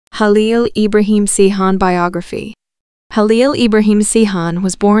Halil Ibrahim Ceyhan Biography. Halil Ibrahim Ceyhan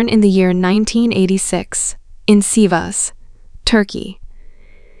was born in the year 1986 in Sivas, Turkey.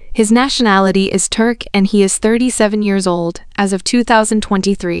 His nationality is Turk and he is 37 years old as of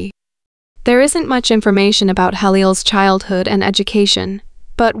 2023. There isn't much information about Halil's childhood and education,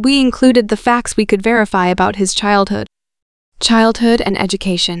 but we included the facts we could verify about his childhood. Childhood and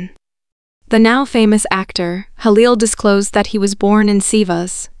education. The now famous actor, Halil, disclosed that he was born in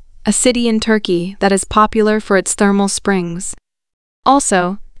Sivas, a city in Turkey that is popular for its thermal springs.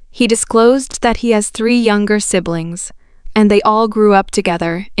 Also, he disclosed that he has 3 younger siblings, and they all grew up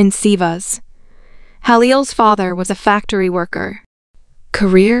together in Sivas. Halil's father was a factory worker.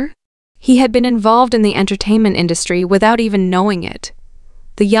 Career? He had been involved in the entertainment industry without even knowing it.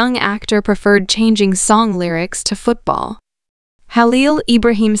 The young actor preferred changing song lyrics to football. Halil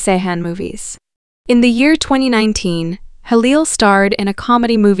Ibrahim Ceyhan movies. In the year 2019, Halil starred in a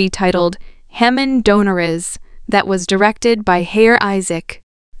comedy movie titled Hemen Döneriz that was directed by Hayır Isaac.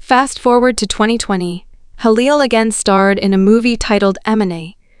 Fast forward to 2020, Halil again starred in a movie titled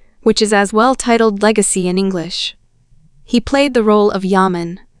Emine, which is as well titled Legacy in English. He played the role of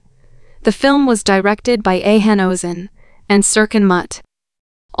Yaman. The film was directed by Ayhan Ozan and Serkan Mut.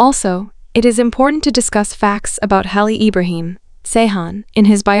 Also, it is important to discuss facts about Halil Ibrahim Ceyhan in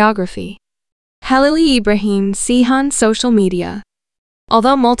his biography. Halil Ibrahim Ceyhan social media.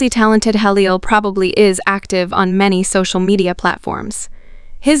 Although multi-talented, Halil probably is active on many social media platforms.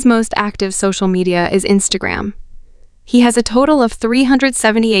 His most active social media is Instagram. He has a total of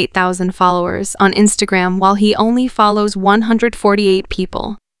 378,000 followers on Instagram while he only follows 148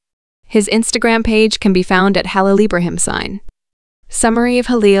 people. His Instagram page can be found at Halil Ibrahim Ceyhan. Summary of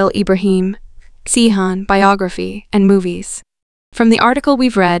Halil Ibrahim Ceyhan biography and movies. From the article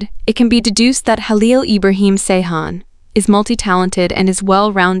we've read, it can be deduced that Halil Ibrahim Ceyhan is multi-talented and is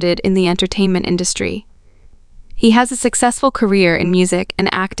well-rounded in the entertainment industry. He has a successful career in music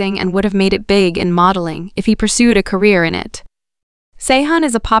and acting and would have made it big in modeling if he pursued a career in it. Ceyhan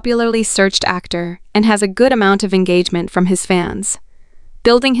is a popularly searched actor and has a good amount of engagement from his fans,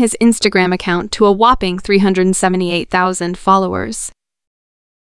 building his Instagram account to a whopping 378,000 followers.